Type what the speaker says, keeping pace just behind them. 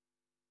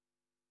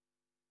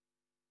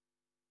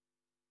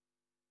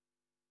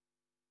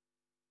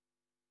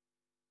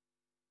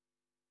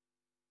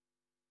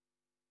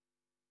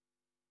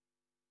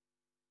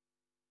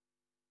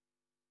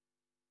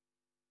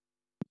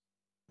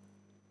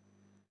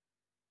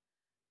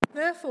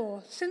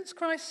Therefore, since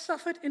Christ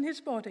suffered in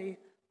his body,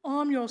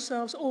 arm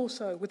yourselves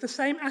also with the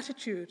same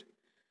attitude,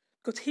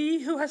 because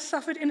he who has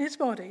suffered in his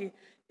body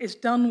is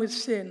done with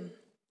sin.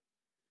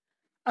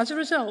 As a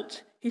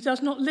result, he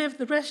does not live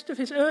the rest of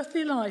his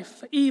earthly life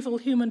for evil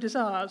human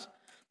desires,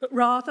 but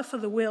rather for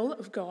the will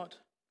of God.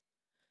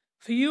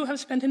 For you have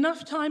spent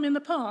enough time in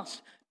the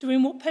past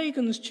doing what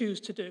pagans choose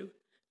to do,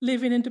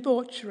 living in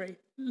debauchery,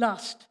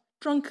 lust,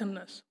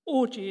 drunkenness,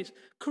 orgies,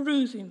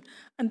 carousing,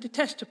 and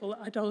detestable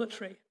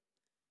idolatry.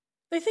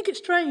 They think it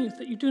strange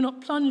that you do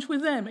not plunge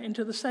with them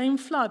into the same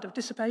flood of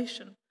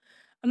dissipation,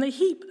 and they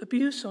heap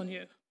abuse on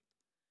you.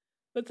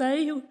 But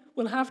they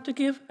will have to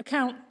give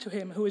account to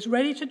him who is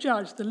ready to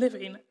judge the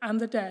living and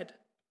the dead.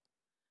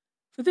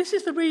 For this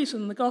is the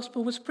reason the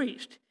gospel was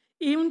preached,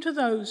 even to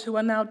those who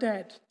are now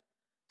dead,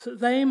 so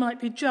that they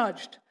might be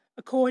judged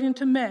according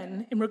to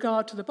men in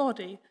regard to the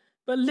body,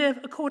 but live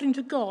according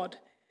to God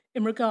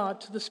in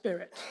regard to the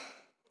Spirit.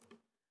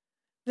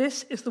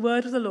 This is the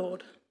word of the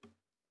Lord.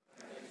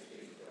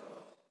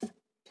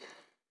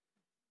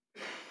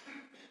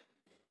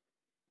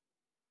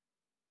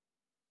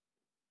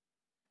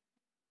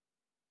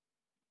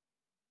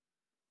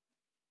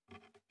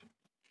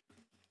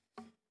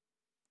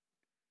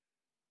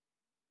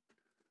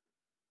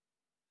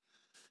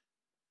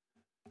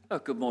 Oh,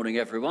 good morning,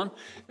 everyone.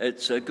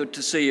 It's good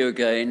to see you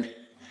again.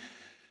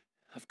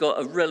 I've got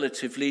a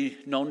relatively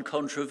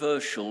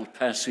non-controversial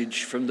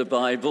passage from the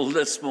Bible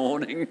this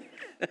morning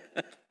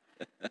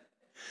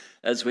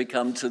as we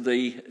come to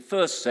the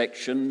first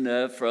section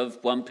of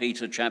 1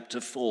 Peter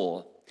chapter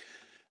 4.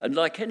 And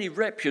like any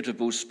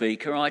reputable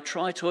speaker, I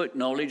try to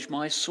acknowledge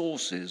my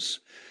sources.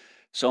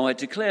 So I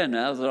declare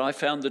now that I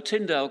found the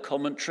Tyndale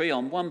commentary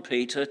on 1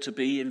 Peter to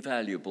be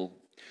invaluable.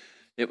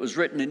 It was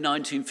written in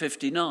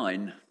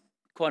 1959,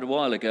 quite a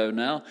while ago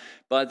now,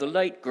 by the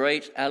late,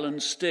 great Alan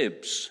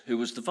Stibbs, who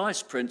was the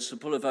vice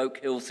principal of Oak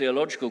Hill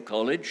Theological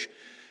College,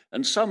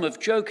 and some have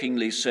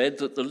jokingly said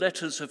that the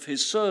letters of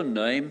his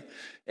surname,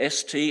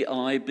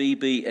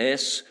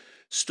 Stibbs,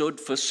 stood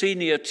for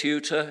Senior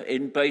Tutor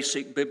in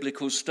Basic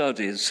Biblical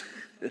Studies.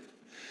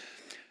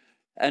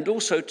 And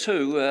also,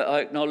 too, I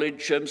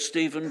acknowledge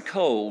Stephen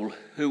Cole,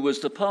 who was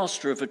the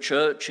pastor of a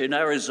church in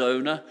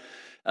Arizona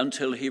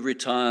until he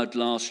retired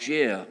last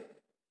year.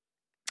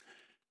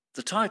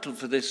 The title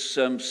for this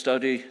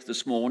study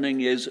this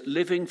morning is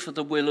Living for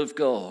the Will of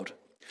God.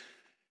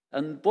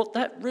 And what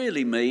that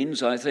really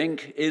means, I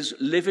think, is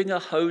living a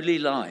holy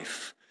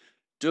life,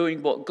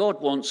 doing what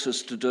God wants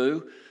us to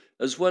do,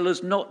 as well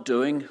as not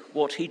doing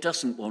what he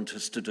doesn't want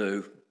us to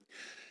do.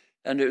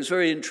 And it was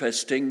very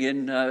interesting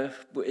in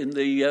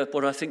the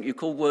what I think you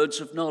call words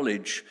of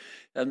knowledge.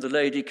 And the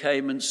lady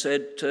came and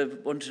said,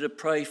 wanted to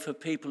pray for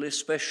people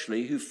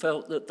especially who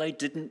felt that they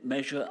didn't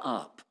measure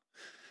up.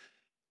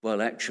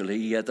 Well,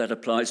 actually, that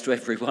applies to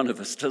every one of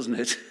us, doesn't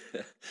it?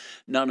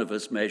 None of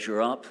us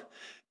measure up.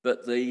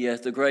 But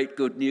the great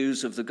good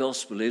news of the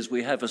gospel is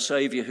we have a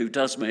Saviour who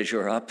does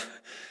measure up,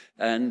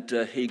 and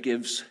he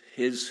gives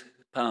his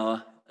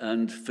power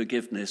and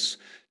forgiveness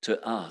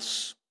to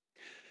us.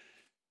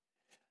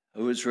 I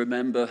always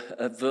remember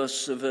a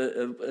verse of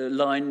a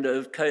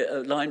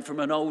line from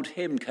an old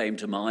hymn came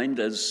to mind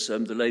as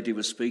the lady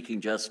was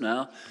speaking just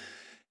now,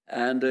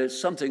 and it's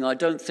something I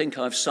don't think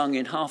I've sung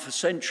in half a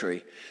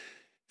century.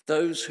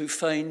 Those who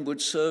fain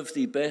would serve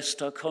thee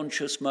best are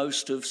conscious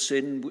most of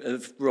sin,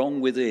 of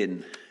wrong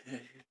within.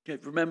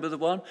 Remember the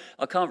one?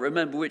 I can't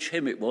remember which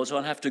hymn it was.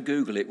 I'll have to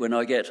Google it when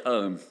I get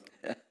home.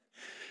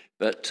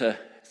 But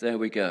there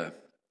we go.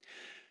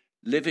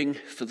 Living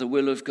for the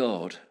will of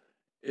God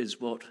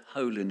is what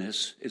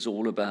holiness is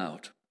all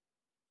about.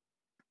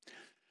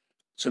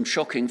 Some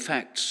shocking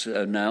facts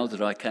now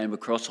that I came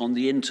across on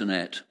the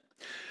internet.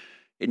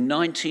 In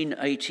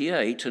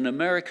 1988, an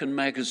American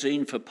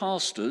magazine for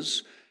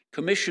pastors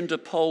commissioned a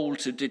poll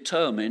to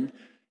determine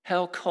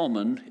how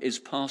common is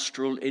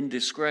pastoral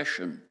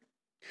indiscretion.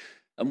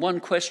 And one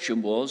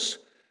question was,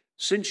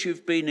 since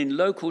you've been in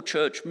local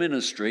church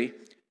ministry,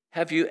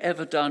 have you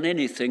ever done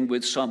anything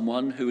with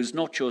someone who is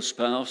not your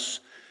spouse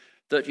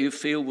that you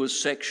feel was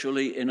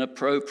sexually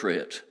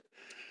inappropriate?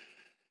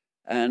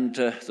 And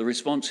the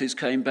responses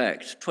came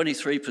back.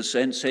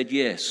 23% said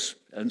yes,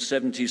 and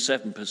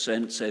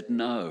 77% said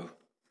no.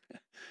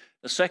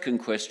 The second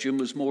question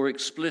was more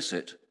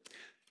explicit.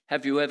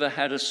 Have you ever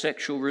had a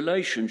sexual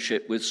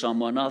relationship with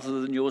someone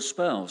other than your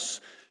spouse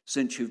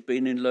since you've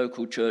been in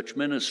local church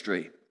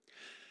ministry?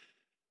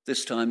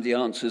 This time the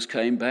answers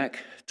came back.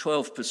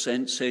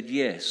 12% said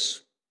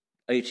yes,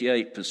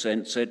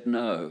 88% said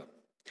no.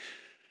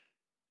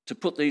 To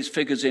put these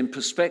figures in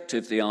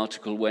perspective, the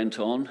article went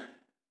on,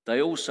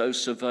 they also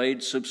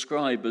surveyed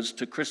subscribers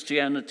to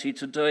Christianity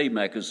Today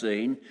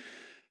magazine,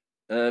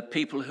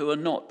 people who are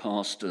not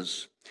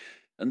pastors,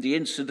 and the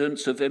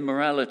incidence of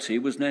immorality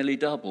was nearly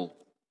double.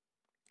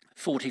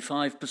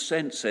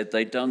 45% said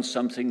they'd done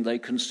something they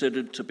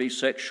considered to be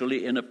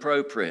sexually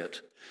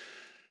inappropriate.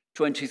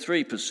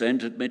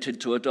 23%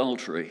 admitted to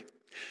adultery.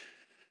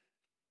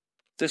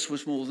 This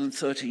was more than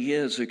 30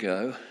 years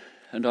ago,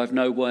 and I've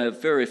no way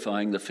of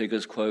verifying the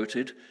figures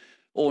quoted,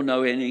 or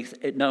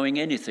knowing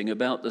anything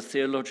about the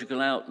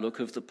theological outlook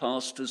of the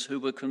pastors who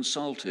were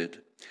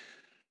consulted.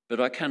 But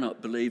I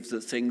cannot believe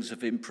that things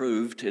have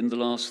improved in the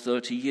last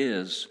 30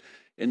 years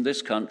in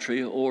this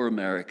country or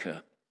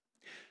America.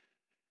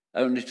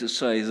 Only to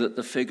say that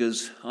the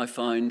figures I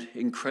find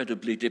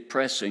incredibly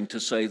depressing, to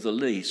say the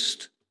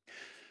least.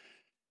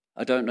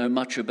 I don't know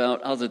much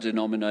about other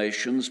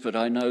denominations, but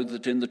I know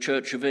that in the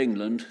Church of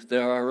England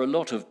there are a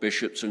lot of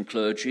bishops and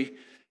clergy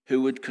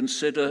who would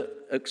consider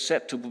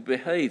acceptable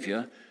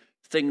behaviour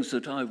things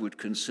that I would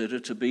consider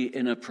to be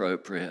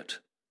inappropriate.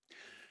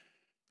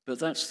 But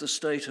that's the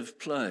state of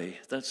play,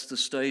 that's the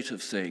state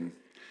of thing.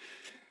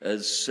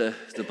 As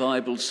the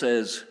Bible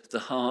says, the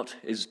heart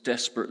is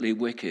desperately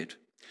wicked.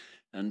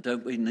 And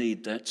don't we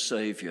need that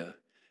Saviour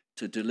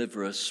to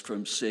deliver us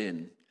from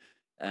sin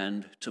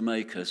and to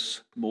make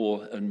us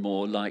more and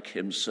more like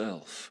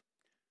himself?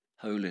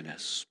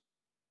 Holiness.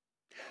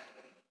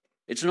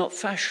 It's not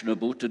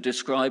fashionable to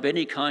describe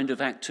any kind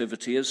of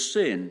activity as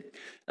sin,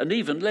 and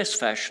even less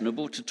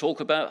fashionable to talk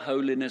about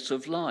holiness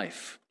of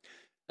life.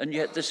 And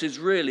yet this is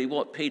really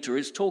what Peter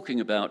is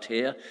talking about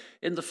here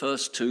in the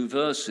first 2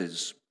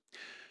 verses.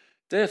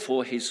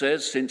 Therefore, he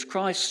says, since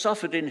Christ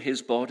suffered in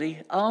his body,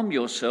 arm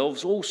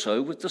yourselves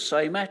also with the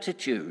same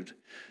attitude,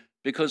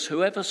 because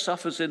whoever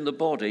suffers in the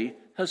body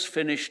has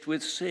finished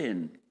with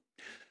sin.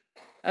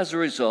 As a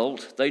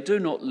result, they do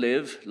not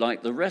live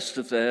the rest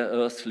of their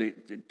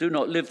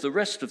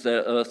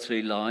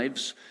earthly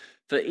lives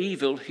for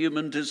evil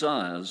human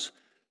desires,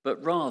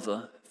 but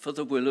rather for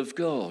the will of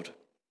God.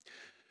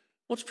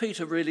 What's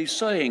Peter really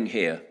saying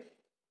here?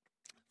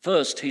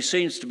 First, he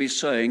seems to be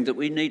saying that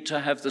we need to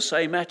have the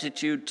same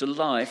attitude to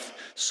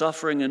life,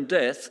 suffering and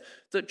death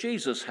that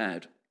Jesus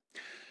had,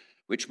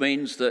 which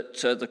means that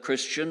the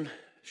Christian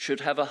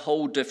should have a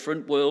whole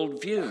different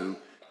worldview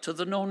to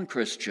the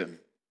non-Christian.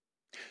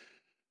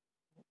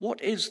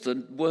 What is the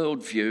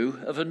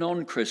worldview of a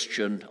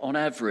non-Christian on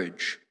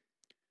average?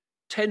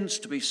 Tends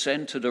to be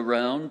centered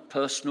around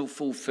personal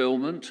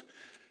fulfillment,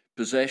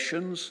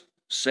 possessions,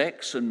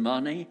 sex and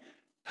money,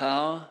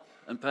 power,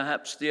 and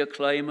perhaps the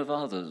acclaim of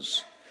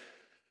others.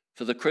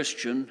 For the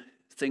Christian,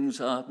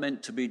 things are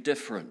meant to be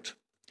different.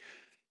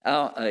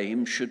 Our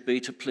aim should be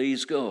to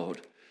please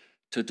God,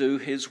 to do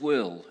his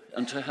will,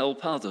 and to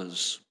help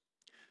others.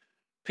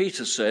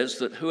 Peter says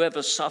that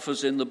whoever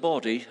suffers in the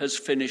body has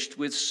finished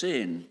with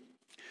sin.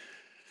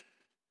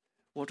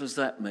 What does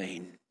that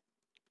mean?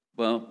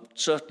 Well,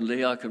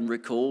 certainly I can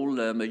recall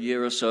a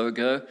year or so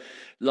ago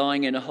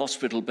lying in a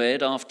hospital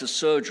bed after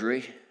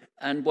surgery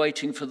and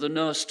waiting for the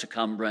nurse to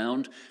come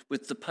round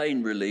with the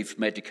pain relief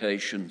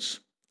medications.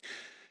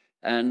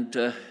 And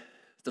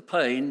the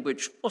pain,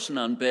 which wasn't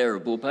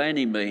unbearable by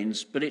any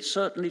means, but it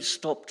certainly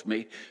stopped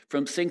me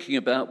from thinking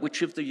about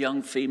which of the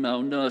young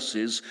female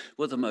nurses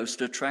were the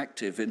most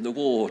attractive in the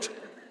ward.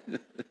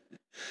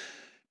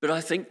 But I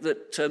think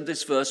that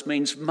this verse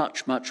means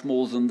much, much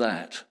more than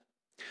that.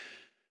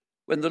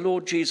 When the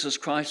Lord Jesus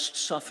Christ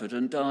suffered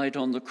and died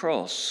on the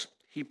cross,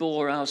 he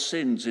bore our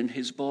sins in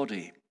his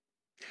body.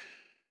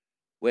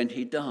 When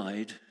he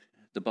died,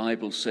 the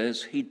Bible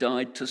says, he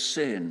died to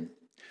sin,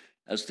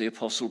 as the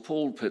Apostle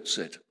Paul puts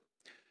it.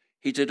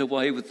 He did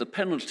away with the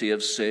penalty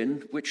of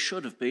sin, which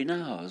should have been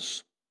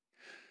ours.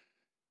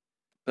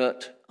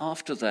 But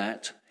after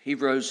that, he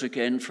rose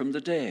again from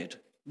the dead.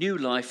 New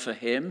life for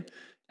him,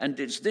 and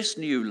it's this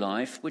new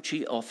life which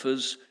he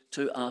offers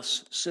to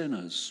us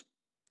sinners.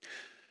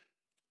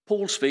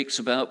 Paul speaks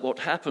about what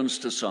happens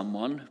to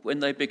someone when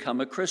they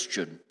become a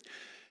Christian,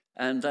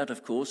 and that,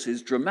 of course,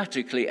 is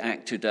dramatically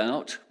acted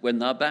out when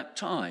they're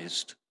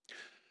baptized.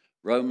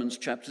 Romans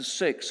chapter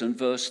 6 and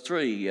verse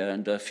 3,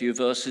 and a few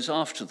verses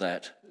after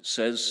that,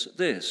 says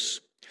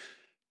this: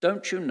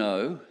 "Don't you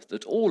know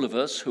that all of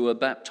us who are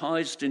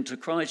baptized into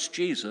Christ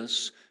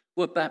Jesus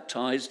were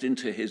baptized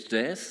into his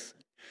death?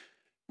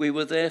 We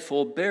were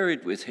therefore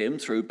buried with him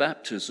through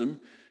baptism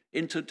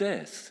into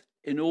death,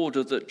 in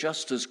order that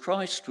just as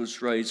Christ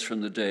was raised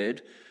from the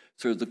dead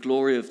through the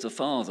glory of the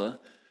Father,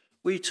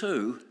 we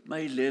too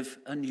may live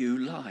a new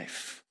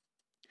life."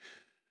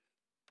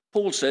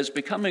 Paul says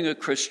becoming a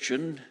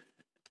Christian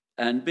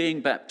and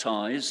being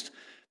baptized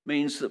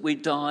means that we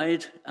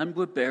died and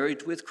were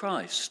buried with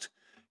Christ.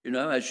 You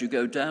know, as you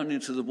go down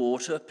into the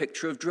water, a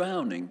picture of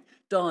drowning,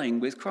 dying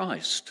with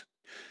Christ.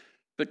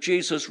 But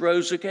Jesus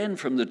rose again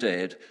from the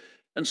dead,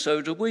 and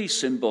so do we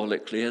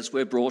symbolically as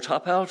we're brought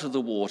up out of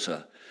the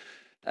water,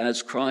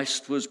 as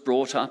Christ was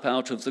brought up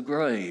out of the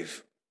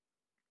grave.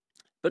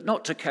 But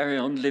not to carry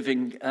on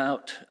living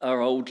out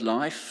our old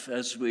life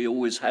as we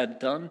always had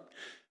done,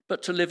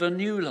 but to live a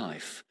new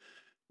life,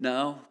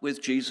 now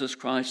with Jesus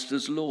Christ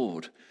as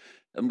Lord,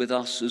 and with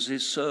us as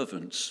his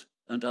servants,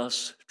 and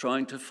us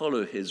trying to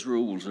follow his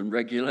rules and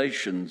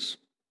regulations.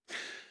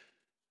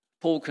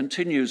 Paul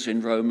continues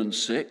in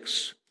Romans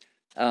 6,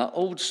 "Our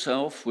old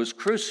self was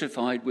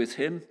crucified with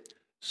him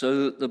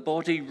so that the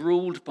body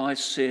ruled by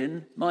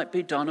sin might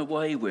be done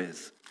away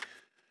with.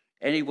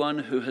 Anyone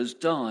who has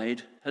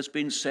died has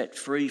been set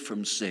free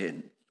from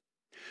sin."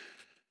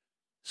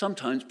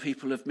 Sometimes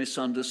people have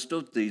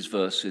misunderstood these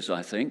verses,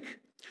 I think.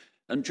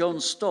 And John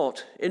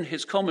Stott, in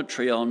his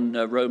commentary on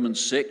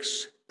Romans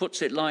 6,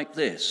 puts it like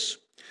this.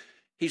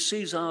 He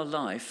sees our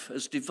life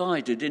as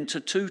divided into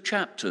two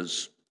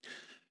chapters.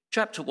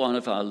 Chapter 1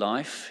 of our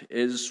life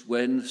is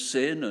when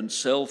sin and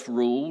self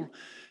rule,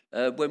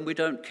 when we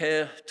don't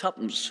care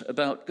tuppence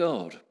about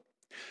God.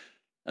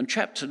 And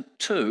chapter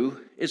 2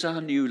 is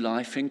our new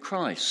life in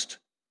Christ,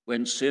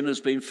 when sin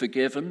has been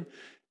forgiven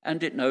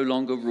and it no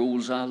longer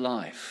rules our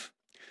life.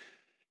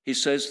 He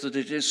says that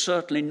it is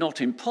certainly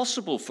not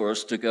impossible for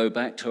us to go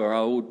back to our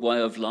old way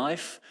of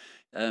life,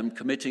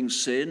 committing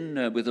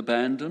sin with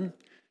abandon,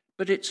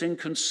 but it's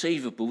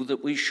inconceivable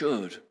that we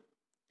should.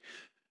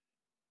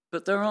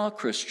 But there are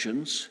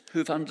Christians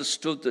who've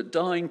understood that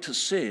dying to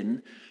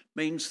sin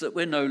means that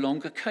we're no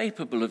longer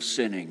capable of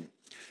sinning,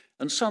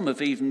 and some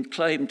have even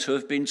claimed to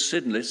have been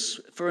sinless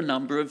for a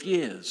number of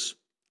years.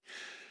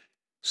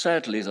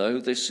 Sadly,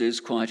 though, this is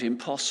quite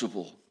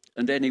impossible,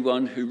 and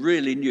anyone who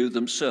really knew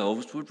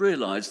themselves would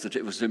realise that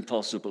it was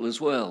impossible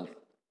as well.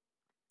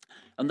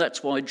 And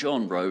that's why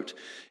John wrote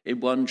in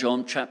 1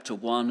 John chapter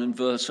 1 and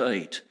verse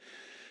 8,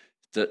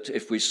 that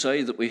if we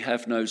say that we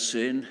have no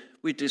sin,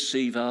 we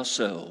deceive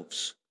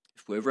ourselves.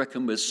 If we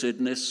reckon we're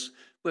sinless,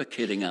 we're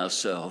kidding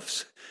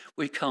ourselves.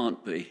 We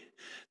can't be.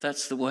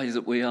 That's the way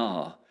that we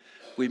are.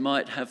 We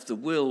might have the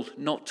will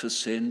not to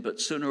sin, but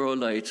sooner or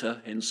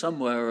later, in some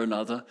way or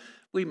another,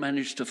 we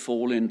manage to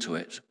fall into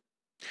it.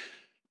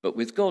 But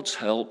with God's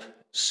help,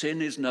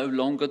 sin is no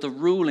longer the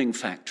ruling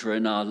factor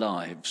in our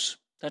lives.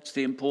 That's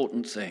the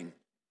important thing.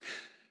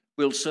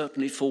 We'll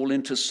certainly fall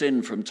into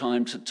sin from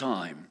time to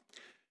time.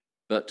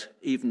 But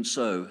even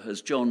so,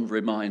 as John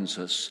reminds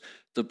us,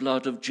 the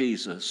blood of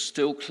Jesus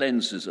still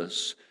cleanses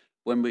us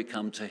when we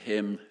come to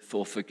him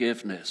for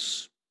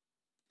forgiveness.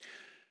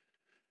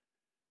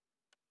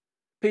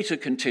 Peter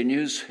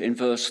continues in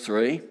verse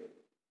 3,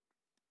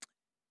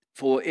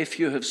 For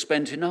you have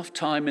spent enough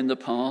time in the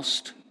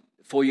past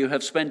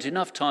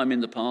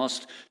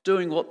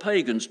doing what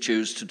pagans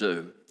choose to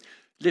do,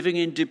 living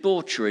in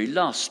debauchery,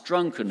 lust,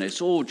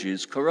 drunkenness,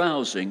 orgies,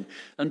 carousing,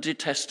 and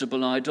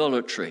detestable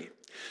idolatry.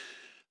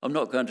 I'm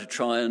not going to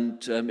try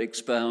and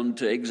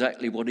expound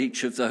exactly what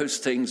each of those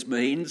things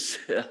means.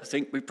 I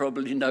think we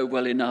probably know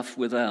well enough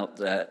without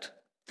that.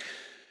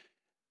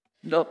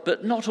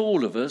 But not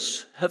all of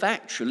us have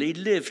actually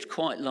lived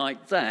quite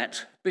like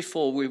that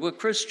before we were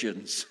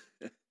Christians.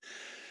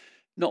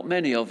 Not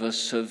many of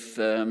us have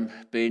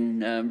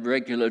been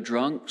regular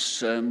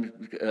drunks,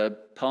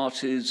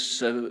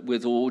 parties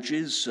with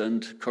orgies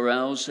and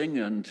carousing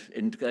and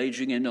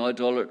engaging in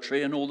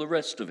idolatry and all the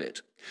rest of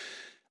it.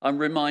 I'm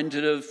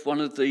reminded of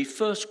one of the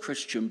first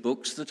Christian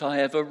books that I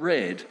ever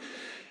read.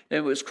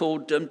 It was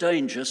called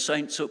Danger,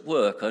 Saints at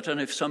Work. I don't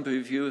know if some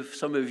of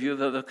you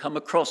have ever come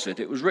across it.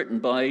 It was written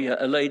by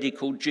a lady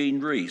called Jean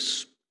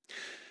Rees.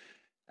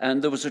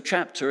 And there was a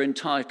chapter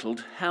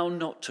entitled How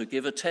Not to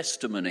Give a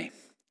Testimony.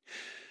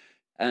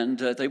 And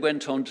they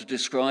went on to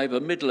describe a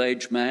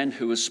middle-aged man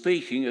who was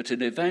speaking at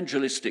an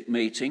evangelistic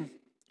meeting,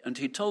 and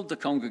he told the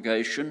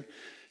congregation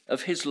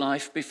of his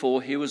life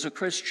before he was a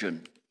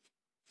Christian,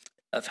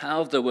 of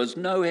how there was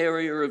no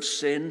area of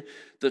sin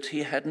that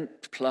he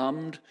hadn't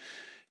plumbed,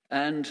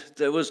 and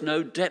there was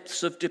no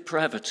depths of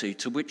depravity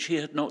to which he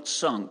had not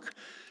sunk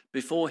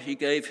before he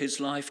gave his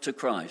life to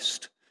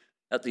Christ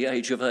at the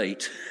age of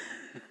 8.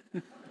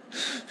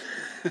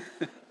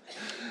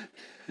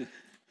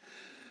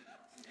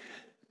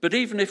 But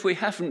even if we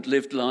haven't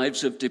lived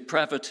lives of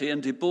depravity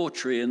and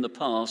debauchery in the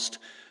past,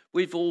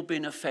 we've all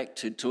been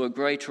affected to a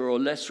greater or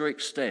lesser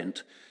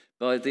extent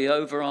by the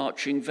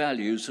overarching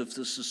values of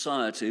the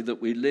society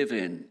that we live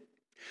in.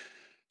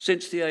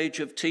 Since the age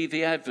of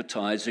TV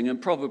advertising,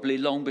 and probably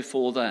long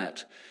before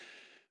that,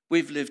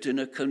 we've lived in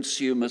a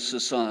consumer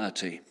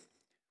society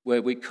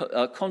where we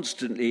are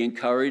constantly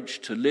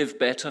encouraged to live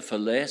better for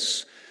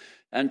less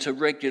and to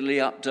regularly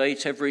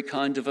update every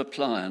kind of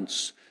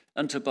appliance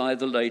and to buy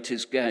the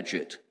latest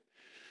gadget.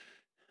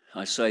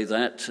 I say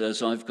that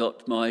as I've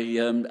got my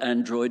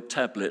Android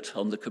tablet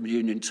on the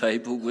communion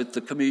table with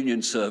the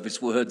communion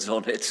service words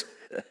on it.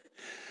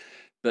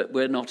 But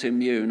we're not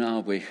immune,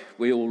 are we?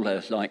 We all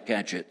like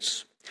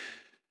gadgets.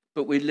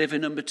 But we live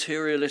in a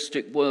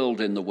materialistic world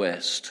in the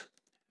West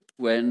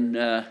when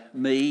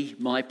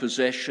my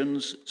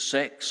possessions,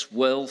 sex,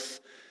 wealth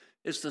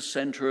is the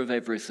centre of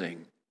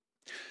everything.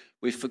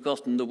 We've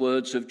forgotten the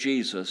words of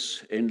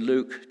Jesus in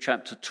Luke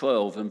chapter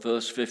 12 and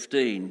verse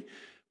 15,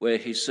 where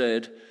he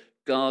said,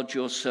 "Guard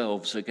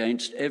yourselves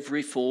against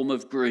every form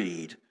of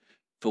greed,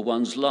 for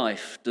one's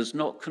life does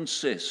not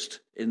consist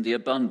in the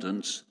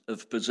abundance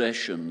of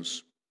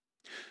possessions."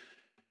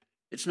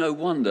 It's no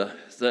wonder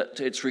that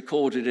it's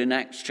recorded in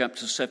Acts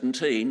chapter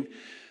 17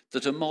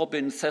 that a mob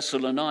in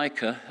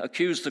Thessalonica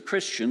accused the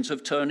Christians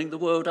of turning the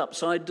world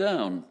upside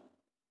down.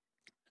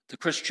 The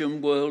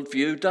Christian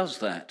worldview does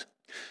that.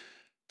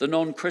 The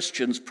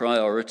non-Christians'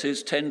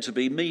 priorities tend to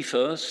be me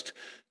first,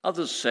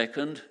 others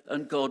second,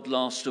 and God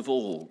last of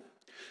all.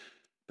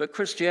 But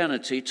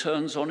Christianity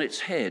turns on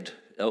its head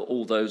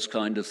all those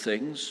kind of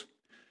things.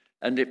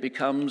 and it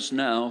becomes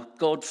now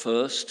God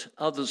first,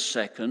 others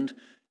second,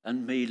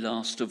 and me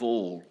last of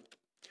all.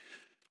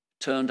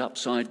 Turned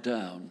upside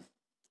down.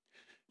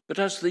 But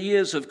as the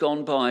years have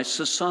gone by,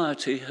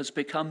 society has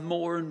become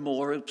more and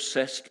more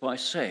obsessed by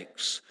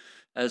sex,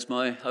 as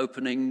my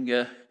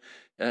opening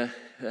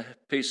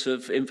piece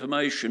of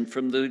information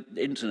from the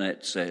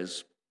internet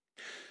says.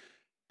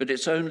 But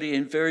it's only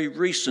in very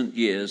recent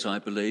years, I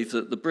believe,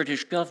 that the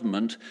British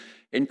government,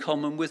 in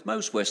common with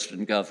most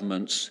Western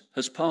governments,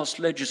 has passed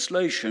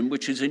legislation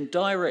which is in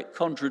direct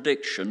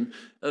contradiction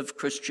of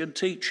Christian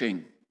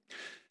teaching.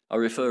 I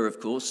refer, of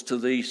course, to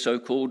the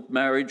so-called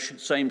Marriage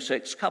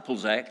Same-Sex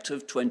Couples Act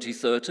of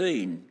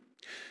 2013.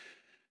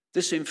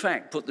 This, in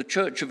fact, put the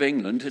Church of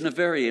England in a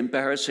very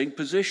embarrassing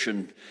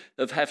position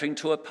of having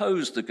to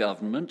oppose the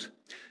government,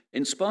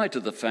 in spite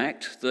of the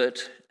fact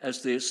that,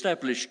 as the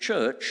established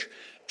church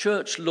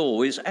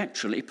law is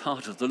actually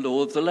part of the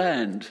law of the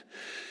land,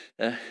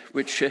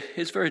 which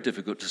is very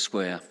difficult to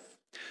square.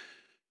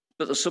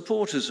 But the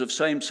supporters of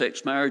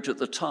same-sex marriage at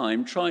the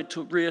time tried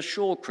to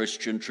reassure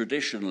Christian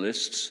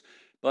traditionalists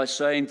by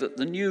saying that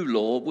the new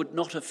law would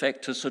not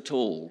affect us at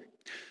all.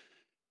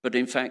 But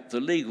in fact,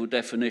 the legal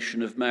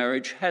definition of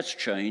marriage has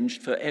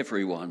changed for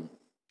everyone.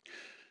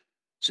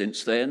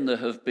 Since then,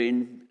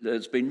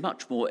 there's been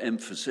much more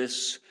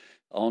emphasis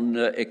on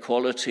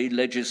equality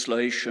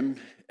legislation,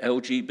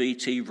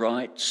 LGBT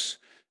rights,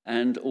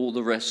 and all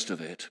the rest of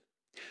it.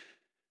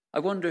 I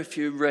wonder if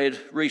you read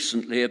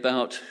recently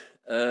about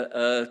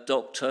a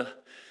doctor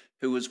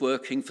who was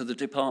working for the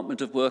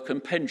Department of Work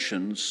and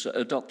Pensions,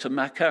 Dr.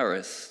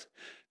 McAreth,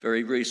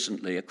 very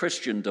recently, a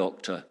Christian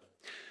doctor.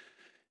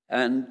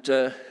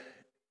 And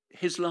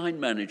his line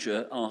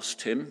manager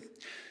asked him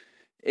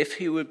if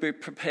he would be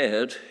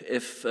prepared,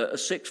 if a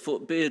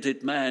 6-foot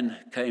bearded man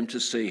came to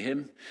see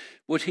him,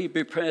 would he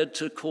be prepared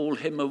to call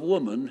him a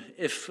woman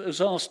if he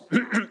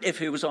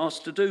was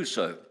asked to do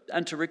so,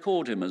 and to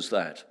record him as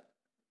that?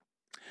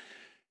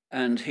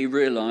 And he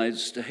replied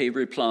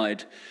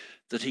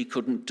that he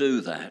couldn't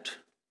do that.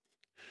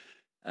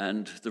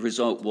 And the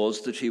result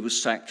was that he was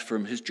sacked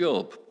from his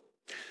job.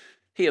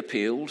 He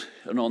appealed,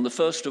 and on the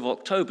 1st of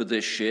October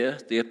this year,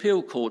 the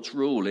appeal court's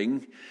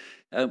ruling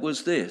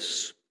was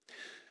this.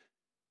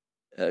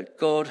 It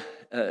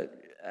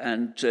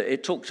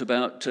talked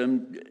about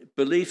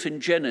belief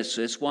in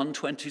Genesis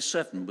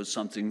 1:27 was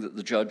something that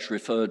the judge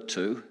referred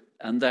to,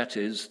 and that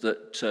is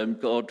that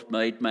God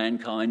made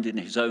mankind in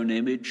his own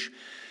image.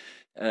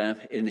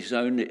 In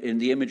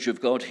the image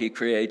of God he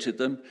created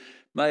them,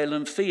 male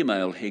and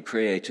female he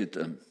created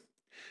them.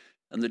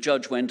 And the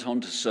judge went on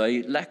to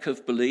say, lack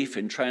of belief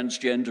in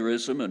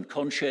transgenderism and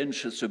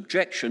conscientious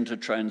objection to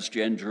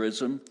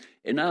transgenderism,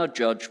 in our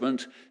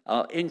judgment,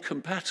 are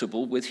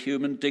incompatible with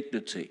human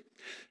dignity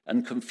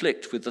and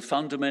conflict with the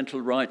fundamental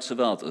rights of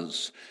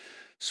others,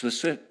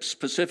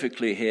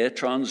 specifically here,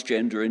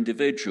 transgender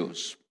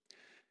individuals.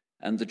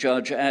 And the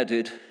judge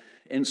added,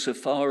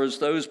 insofar as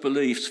those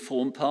beliefs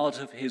form part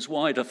of his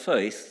wider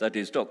faith, that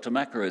is Dr.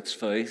 McAreth's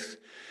faith,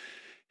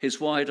 his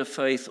wider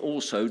faith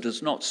also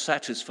does not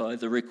satisfy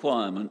the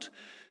requirement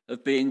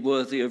of being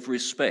worthy of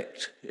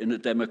respect in a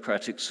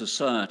democratic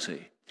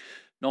society,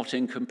 not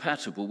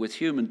incompatible with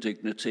human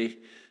dignity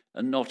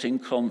and not in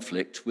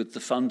conflict with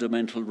the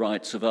fundamental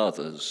rights of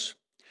others.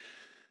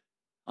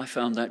 I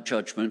found that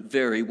judgment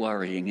very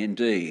worrying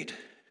indeed,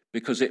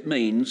 because it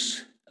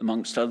means,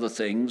 amongst other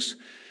things,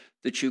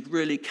 that you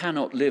really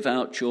cannot live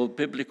out your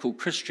biblical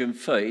Christian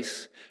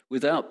faith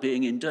without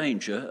being in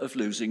danger of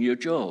losing your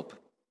job.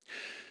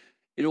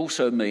 It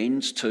also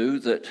means, too,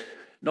 that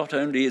not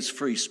only is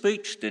free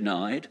speech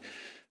denied,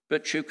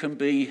 but you can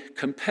be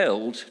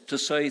compelled to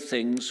say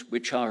things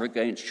which are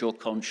against your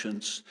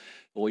conscience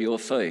or your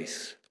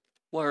faith.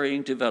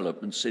 Worrying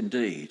developments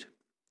indeed.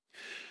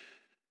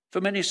 For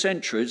many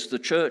centuries, the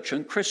church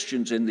and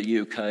Christians in the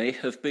UK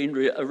have been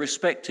a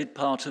respected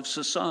part of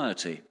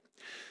society.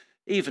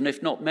 Even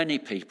if not many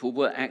people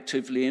were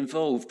actively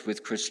involved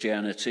with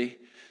Christianity,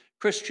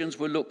 Christians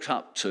were looked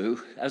up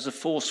to as a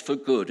force for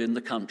good in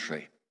the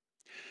country.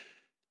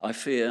 I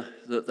fear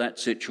that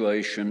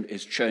situation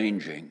is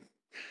changing,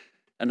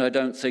 and I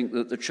don't think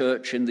that the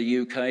church in the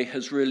UK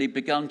has really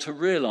begun to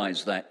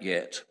realise that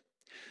yet.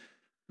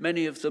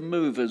 Many of the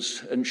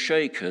movers and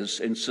shakers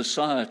in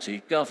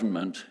society,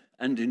 government,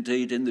 and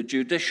indeed in the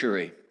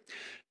judiciary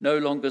no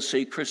longer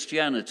see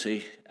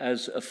Christianity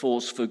as a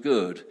force for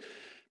good,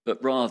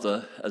 but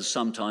rather as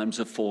sometimes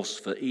a force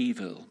for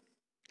evil.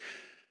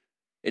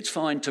 It's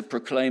fine to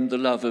proclaim the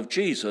love of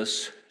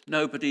Jesus.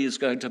 Nobody is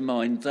going to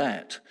mind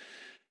that.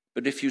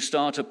 But if you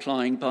start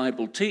applying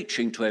Bible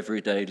teaching to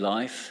everyday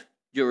life,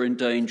 you're in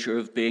danger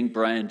of being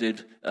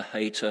branded a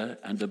hater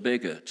and a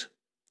bigot.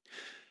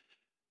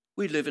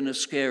 We live in a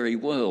scary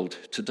world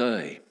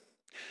today,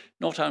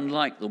 not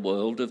unlike the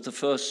world of the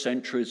first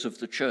centuries of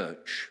the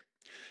church.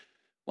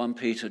 1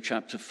 Peter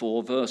chapter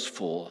 4, verse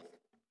 4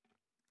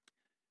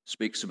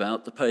 speaks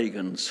about the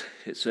pagans.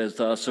 It says,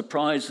 they are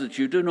surprised that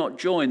you do not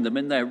join them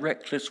in their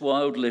reckless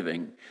wild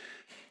living,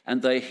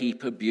 and they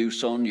heap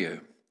abuse on you.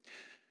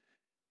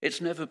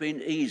 It's never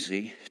been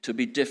easy to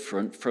be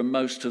different from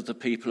most of the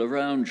people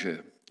around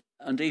you,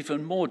 and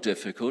even more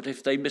difficult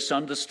if they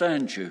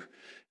misunderstand you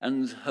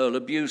and hurl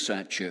abuse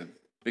at you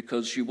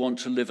because you want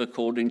to live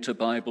according to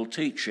Bible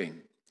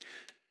teaching.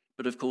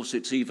 But of course,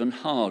 it's even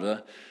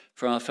harder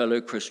for our fellow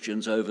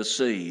Christians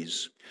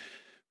overseas,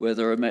 where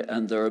there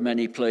are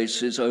many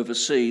places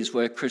overseas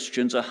where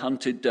Christians are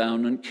hunted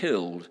down and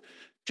killed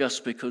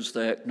just because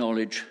they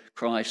acknowledge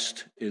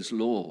Christ is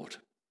Lord.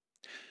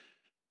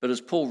 But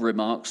as Paul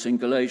remarks in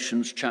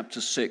Galatians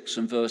chapter 6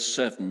 and verse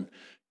 7,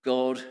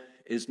 God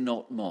is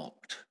not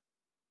mocked.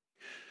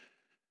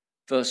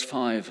 Verse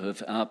 5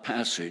 of our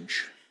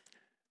passage,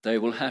 they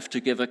will have to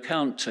give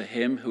account to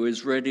him who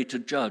is ready to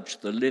judge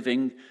the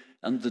living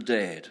and the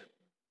dead.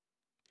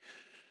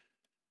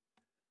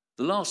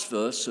 The last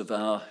verse of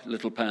our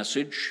little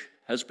passage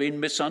has been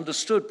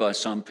misunderstood by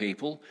some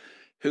people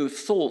who have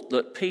thought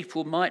that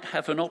people might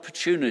have an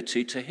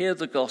opportunity to hear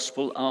the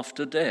gospel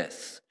after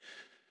death.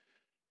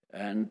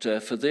 And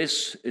for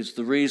this is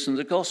the reason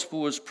the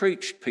gospel was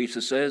preached,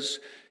 Peter says,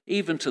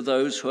 even to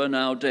those who are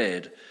now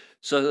dead,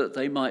 so that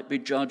they might be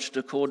judged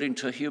according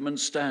to human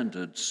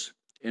standards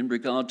in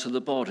regard to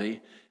the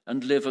body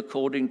and live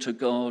according to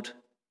God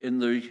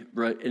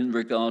in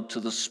regard to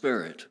the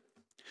spirit.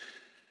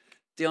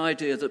 The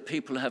idea that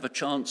people have a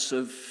chance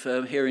of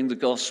hearing the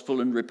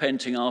gospel and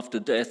repenting after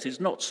death is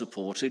not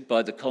supported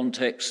by the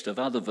context of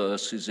other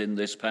verses in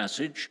this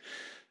passage,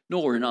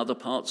 nor in other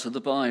parts of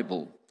the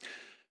Bible.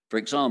 For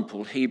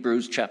example,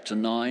 Hebrews chapter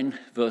 9,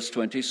 verse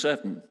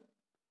 27.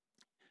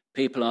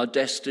 People are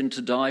destined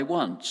to die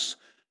once,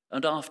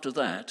 and after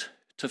that,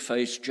 to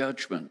face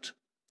judgment.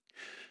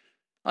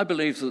 I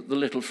believe that the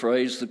little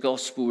phrase, the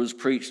gospel was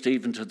preached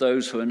even to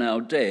those who are now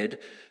dead,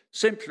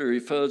 simply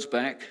refers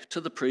back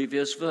to the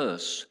previous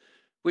verse,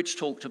 which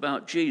talked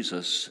about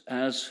Jesus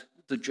as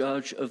the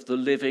judge of the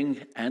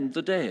living and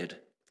the dead.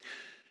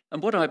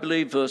 And what I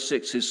believe verse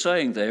 6 is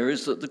saying there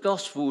is that the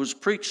gospel was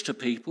preached to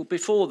people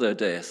before their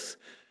death,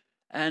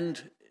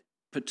 and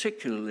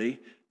particularly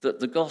that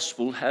the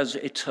gospel has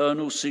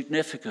eternal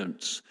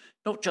significance,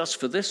 not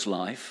just for this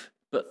life,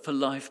 but for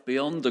life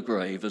beyond the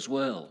grave as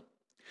well.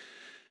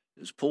 It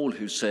was Paul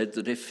who said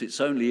that if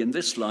it's only in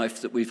this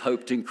life that we've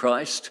hoped in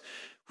Christ,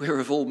 we're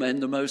of all men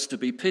the most to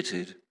be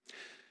pitied.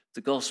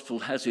 The gospel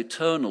has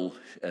eternal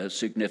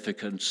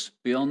significance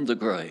beyond the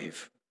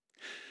grave.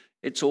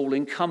 It's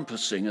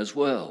all-encompassing as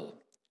well.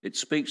 It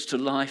speaks to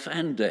life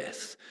and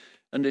death,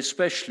 and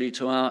especially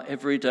to our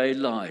everyday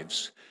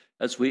lives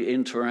as we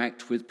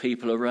interact with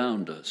people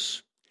around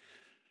us.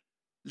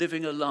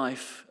 Living a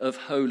life of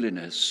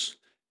holiness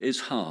is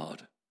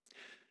hard.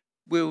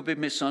 We'll be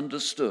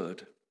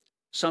misunderstood.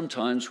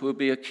 Sometimes we'll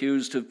be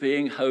accused of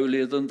being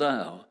holier than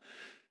thou.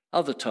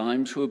 Other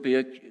times we'll be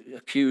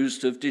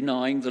accused of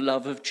denying the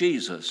love of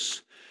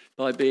Jesus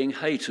by being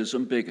haters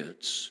and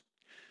bigots.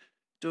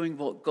 Doing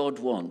what God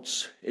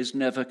wants is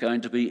never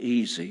going to be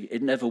easy.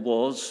 It never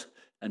was,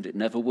 and it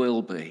never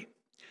will be.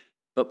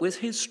 But with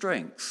his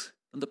strength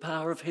and the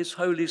power of his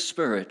Holy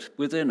Spirit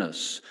within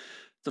us,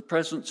 the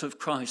presence of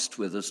Christ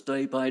with us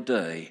day by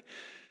day,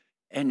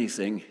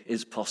 anything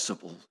is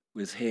possible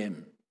with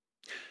him.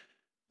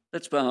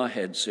 Let's bow our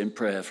heads in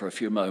prayer for a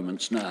few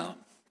moments now.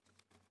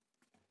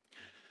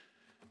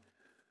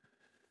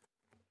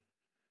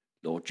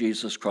 Lord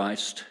Jesus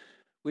Christ,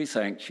 we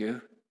thank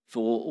you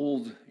for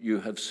all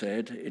you have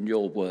said in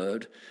your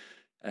word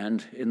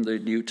and in the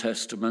New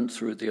Testament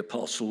through the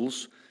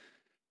apostles.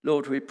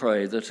 Lord, we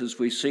pray that as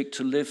we seek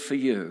to live for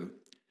you,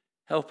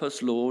 help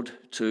us, Lord,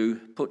 to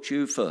put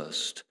you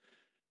first.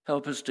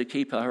 Help us to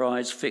keep our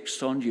eyes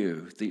fixed on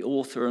you, the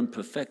author and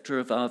perfecter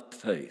of our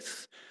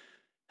faith.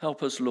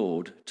 Help us,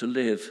 Lord, to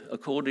live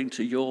according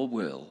to your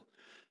will,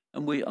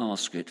 and we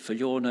ask it for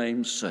your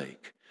name's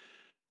sake.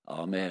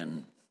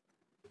 Amen.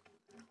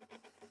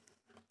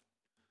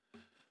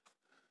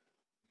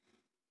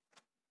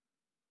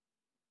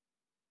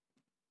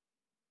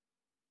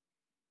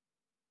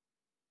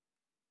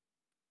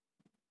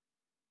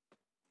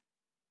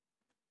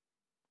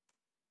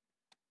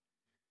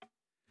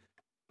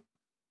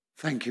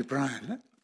 Thank you, Brian.